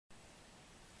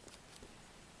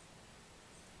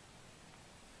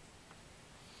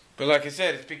But like I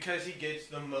said, it's because he gets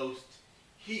the most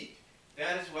heat.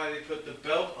 That is why they put the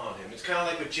belt on him. It's kind of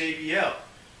like with JBL.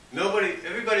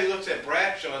 Everybody looks at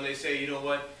Bradshaw and they say, you know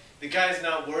what, the guy's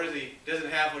not worthy,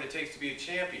 doesn't have what it takes to be a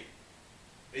champion.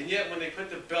 And yet when they put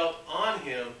the belt on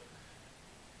him,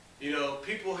 you know,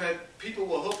 people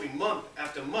were hoping month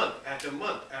after month after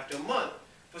month after month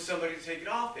for somebody to take it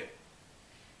off him.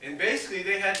 And basically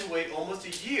they had to wait almost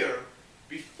a year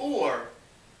before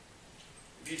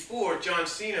John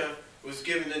Cena was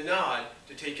given the nod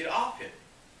to take it off him.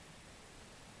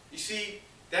 You see,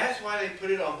 that's why they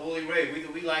put it on Bully Ray,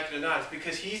 whether we like it or not. It's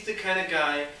because he's the kind of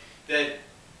guy that,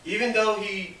 even though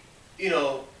he, you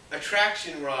know,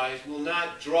 attraction-wise will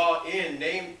not draw in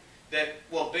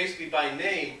basically by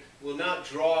name, will not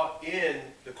draw in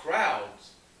the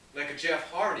crowds like a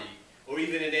Jeff Hardy or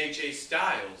even an AJ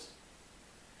Styles.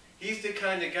 He's the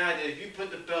kind of guy that if you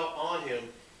put the belt on him,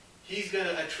 he's going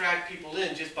to attract people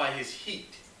in just by his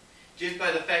heat. Just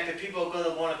by the fact that people are going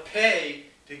to want to pay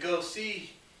to go see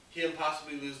him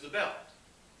possibly lose the belt.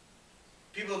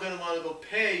 People are going to want to go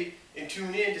pay and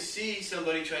tune in to see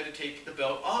somebody try to take the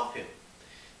belt off him.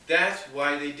 That's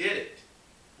why they did it,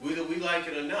 whether we like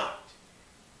it or not.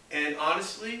 And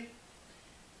honestly,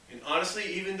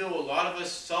 even though a lot of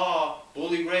us saw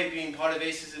Bully Ray being part of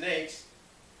Aces and Eights,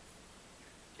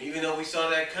 even though we saw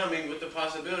that coming with the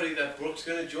possibility that Brooks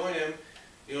going to join him,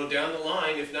 you know, down the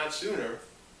line, if not sooner,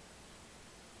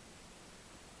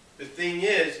 the thing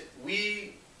is,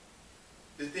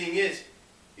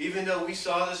 even though we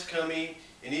saw this coming,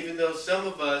 and even though some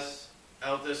of us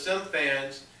out there, some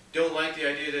fans, don't like the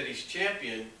idea that he's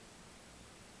champion,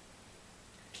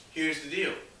 here's the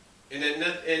deal.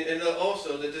 And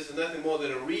also that this is nothing more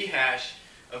than a rehash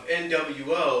of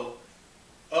NWO,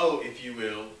 if you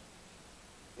will,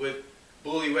 with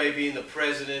Bully Ray being the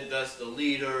president, thus the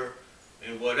leader,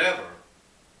 and whatever.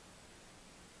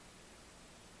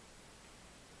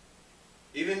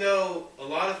 Even though a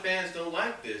lot of fans don't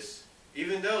like this,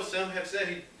 even though some have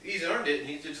said he's earned it and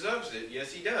he deserves it,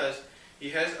 yes he does, he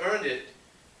has earned it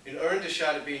and earned a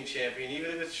shot at being champion,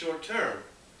 even if it's short term,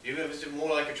 even if it's more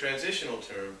like a transitional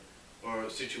term or a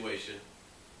situation.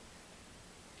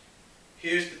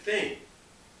 Here's the thing.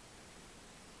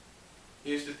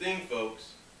 Here's the thing,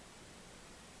 folks.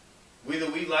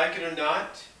 Whether we like it or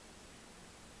not,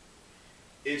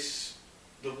 it's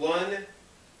the one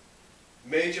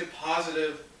major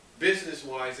positive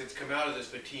business-wise that's come out of this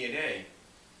for TNA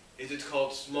is it's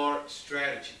called smart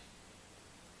strategy.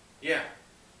 Yeah.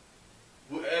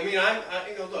 I mean,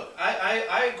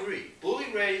 I agree.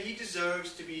 Bully Ray, he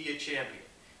deserves to be a champion.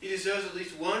 He deserves at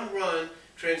least one run,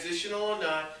 transitional or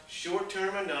not,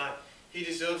 short-term or not, he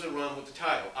deserves a run with the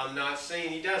title. I'm not saying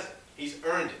he doesn't. He's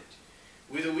earned it.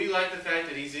 Whether we like the fact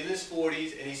that he's in his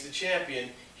 40s and he's the champion,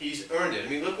 he's earned it. I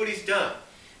mean, look what he's done.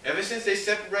 Ever since they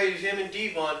separated him and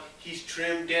Devon, he's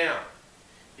trimmed down.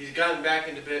 He's gotten back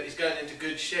into bed. He's gotten into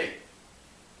good shape.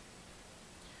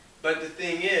 But the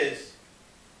thing is,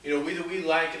 you know, whether we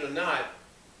like it or not,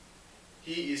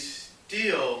 he is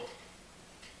still,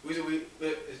 whether we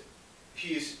like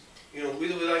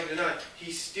it or not,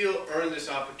 he still earned this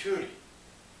opportunity.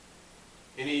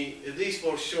 And he, at least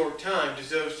for a short time,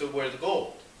 deserves to wear the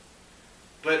gold.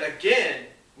 But again,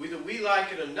 whether we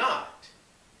like it or not,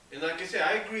 and like I said,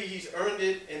 I agree he's earned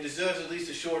it and deserves at least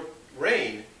a short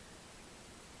reign.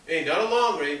 Hey, not a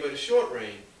long reign, but a short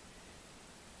reign.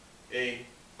 Hey,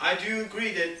 I do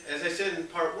agree that, as I said in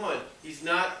part one, he's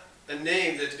not a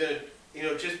name that's going to, you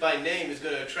know, just by name is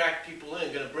going to attract people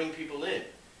in, going to bring people in.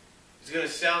 He's going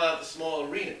to sell out the small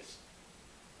arenas.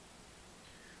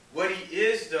 What he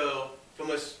is, though, from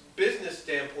a business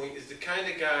standpoint, is the kind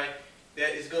of guy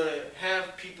that is going to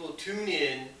have people tune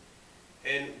in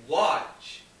and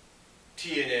watch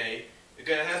TNA. They're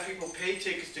going to have people pay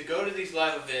tickets to go to these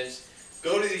live events,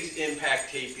 go to these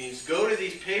Impact tapings, go to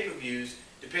these pay-per-views,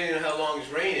 depending on how long his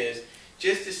reign is,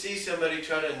 just to see somebody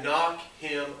try to knock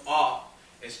him off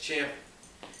as champion.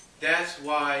 That's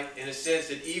why, in a sense,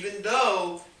 that even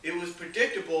though it was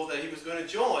predictable that he was going to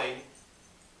join,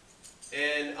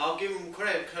 and I'll give him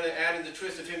credit, kind of adding the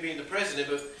twist of him being the president,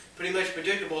 but pretty much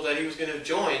predictable that he was going to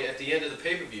join at the end of the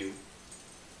pay-per-view.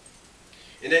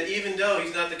 And that even though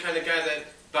he's not the kind of guy that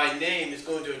by name is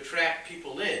going to attract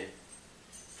people in,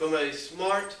 from a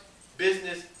smart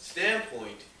business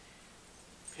standpoint,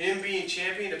 him being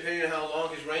champion, depending on how long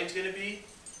his reign's going to be,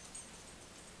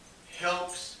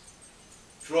 helps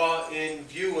draw in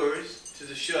viewers to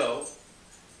the show,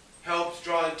 helps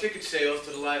draw in ticket sales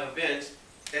to the live events,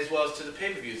 as well as to the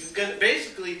pay-per-views. It's going to,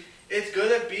 basically, it's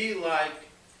going to be like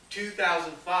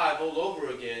 2005 all over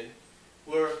again,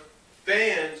 where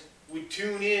fans would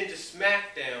tune in to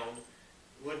SmackDown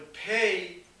would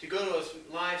pay to go to a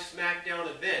live SmackDown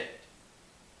event,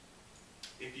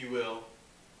 if you will,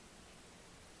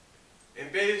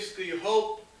 and basically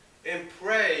hope and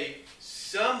pray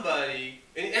somebody,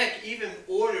 and heck, even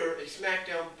order a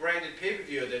SmackDown branded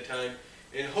pay-per-view at that time,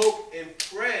 and hope and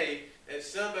pray that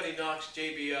somebody knocks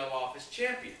JBL off as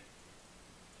champion.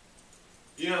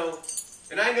 You know,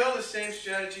 and I know the same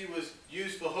strategy was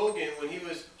used for Hogan when he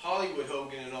was Hollywood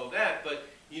Hogan and all that, but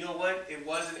you know what? It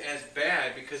wasn't as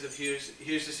bad because of here's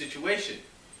the situation.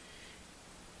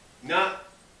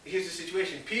 Here's the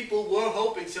situation. People were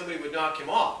hoping somebody would knock him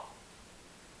off.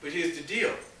 But here's the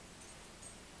deal.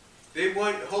 They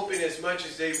weren't hoping as much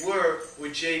as they were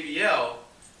with JBL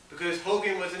because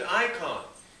Hogan was an icon.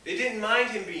 They didn't mind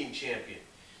him being champion.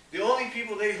 The only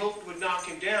people they hoped would knock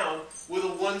him down were the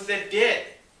ones that did.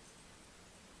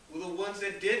 Were the ones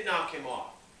that did knock him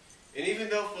off. And even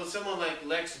though for someone like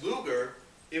Lex Luger,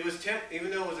 it was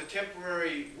even though it was a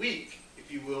temporary week,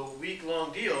 if you will,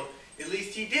 week-long deal, at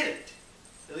least he did it.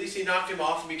 At least he knocked him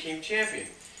off and became champion.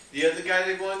 The other guy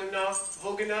they wanted to knock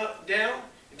Hogan down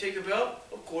and take the belt,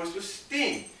 of course, was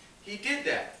Sting. He did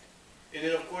that. And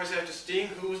then, of course, after Sting,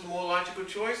 who was the more logical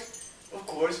choice? Of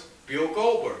course, Bill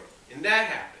Goldberg. And that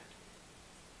happened.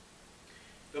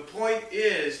 The point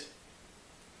is,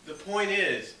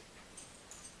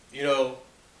 you know,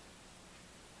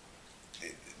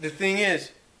 the thing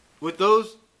is, with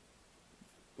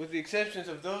the exceptions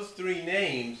of those three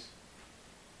names,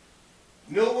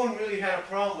 no one really had a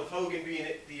problem with Hogan being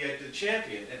the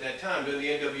champion at that time during the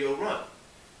NWO run.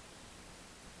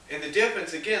 And the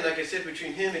difference, again, like I said,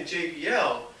 between him and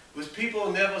JBL was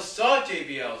people never saw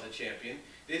JBL as a champion.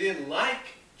 They didn't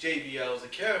like JBL as a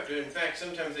character. In fact,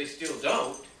 sometimes they still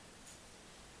don't.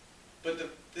 But the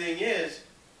thing is,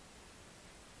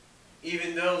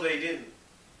 even though they didn't,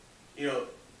 you know,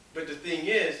 but the thing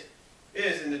is,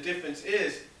 and the difference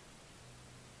is,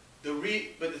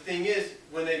 but the thing is,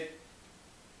 when they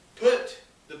put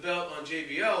the belt on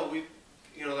JBL,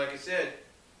 you know, like I said,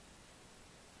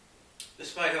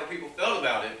 despite how people felt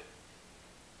about it,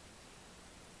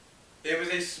 it was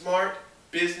a smart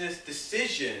business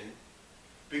decision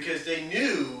because they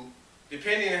knew,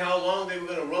 depending on how long they were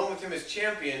going to run with him as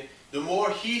champion, the more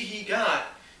heat he got,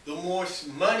 the more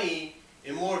money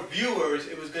and more viewers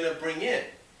it was going to bring in.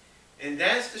 And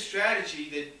that's the strategy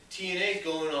that TNA is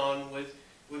going on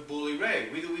with Bully Ray.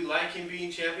 Whether we like him being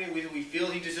champion, whether we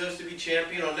feel he deserves to be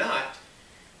champion or not,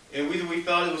 and whether we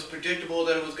thought it was predictable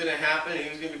that it was going to happen and he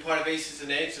was going to be part of Aces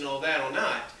and Eights and all that or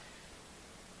not.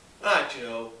 But, you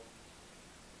know,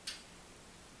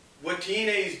 what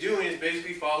TNA is doing is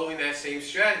basically following that same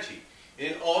strategy. And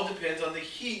it all depends on the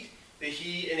heat that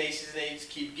he and Aces and Eights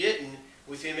keep getting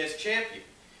with him as champion.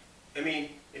 I mean,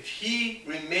 if he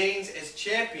remains as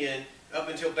champion up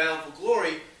until Bound for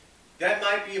Glory, that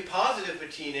might be a positive for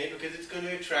TNA because it's going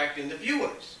to attract in the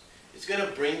viewers. It's going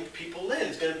to bring people in.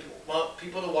 It's going to want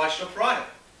people to watch the product.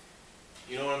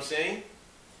 You know what I'm saying?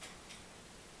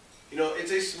 You know,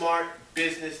 it's a smart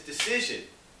business decision.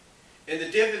 And the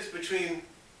difference between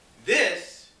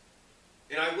this,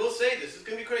 and I will say this, it's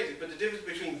going to be crazy, but the difference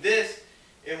between this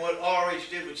and what RH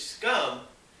did with Scum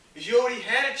is you already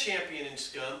had a champion in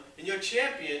Scum, and your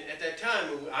champion at that time,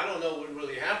 I don't know what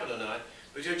really happened or not,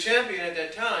 but your champion at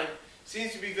that time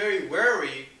seems to be very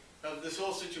wary of this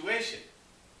whole situation.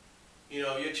 You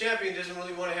know, your champion doesn't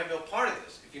really want to have no part of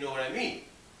this, if you know what I mean.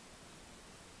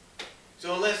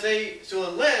 So unless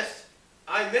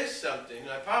I missed something, and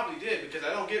I probably did because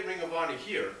I don't get Ring of Honor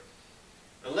here,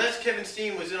 unless Kevin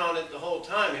Steen was in on it the whole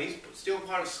time and he's still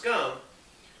part of Scum,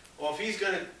 or if he's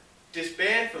going to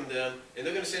disband from them and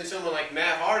they're going to send someone like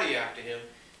Matt Hardy after him,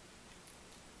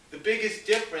 the biggest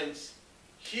difference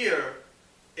here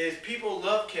is people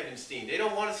love Kevin Steen. They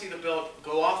don't want to see the belt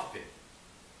go off of him.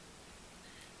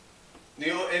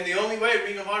 And the only way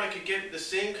Ring of Honor could get the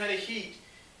same kind of heat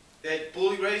that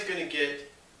Bully Ray's going to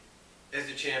get as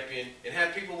the champion and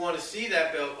have people want to see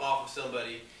that belt off of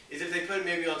somebody is if they put it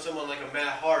maybe on someone like a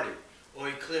Matt Hardy or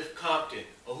a Cliff Compton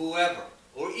or whoever.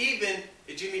 Or even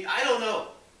a Jimmy, I don't know,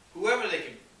 whoever they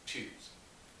could choose.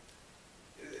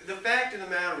 The fact of the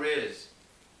matter is,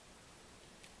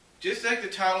 just like the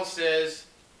title says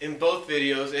in both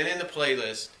videos and in the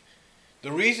playlist,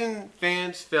 the reason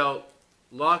fans felt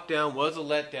Lockdown was a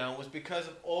letdown was because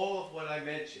of all of what I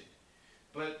mentioned.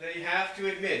 But they have to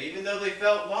admit, even though they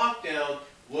felt Lockdown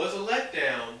was a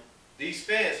letdown, these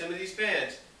fans, some of these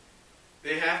fans,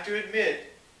 they have to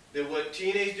admit that what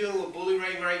TNA's doing with Bully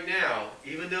Ray right now,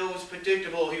 even though it was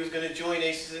predictable he was going to join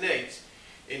Aces and Eights,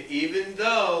 and even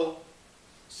though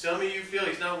some of you feel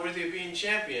he's not worthy of being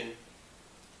champion,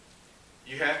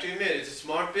 You have to admit, it's a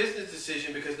smart business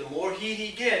decision because the more heat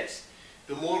he gets,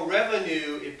 the more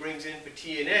revenue it brings in for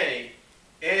TNA,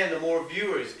 and the more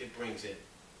viewers it brings in.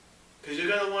 Because you're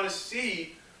going to want to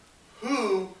see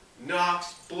who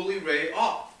knocks Bully Ray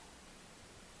off.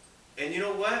 And you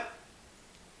know what?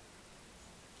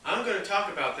 I'm going to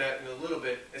talk about that in a little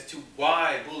bit as to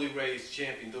why Bully Ray is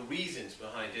champion, the reasons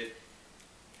behind it,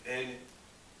 and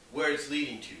where it's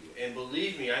leading to. And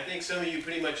believe me, I think some of you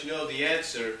pretty much know the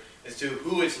answer as to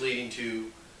who it's leading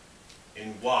to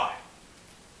and why.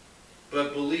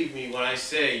 But believe me when I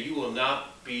say you will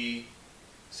not be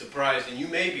surprised, and you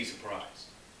may be surprised.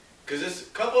 Because there's a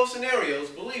couple of scenarios,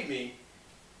 believe me,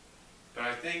 but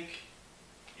I think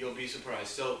you'll be surprised.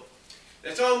 So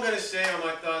that's all I'm going to say on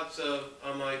my thoughts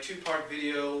on my two-part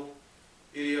video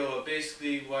of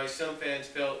basically why some fans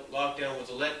felt Lockdown was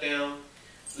a letdown.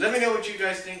 Let me know what you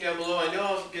guys think down below. I know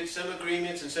I'll get some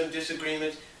agreements and some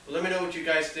disagreements, but let me know what you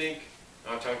guys think.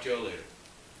 I'll talk to you all later.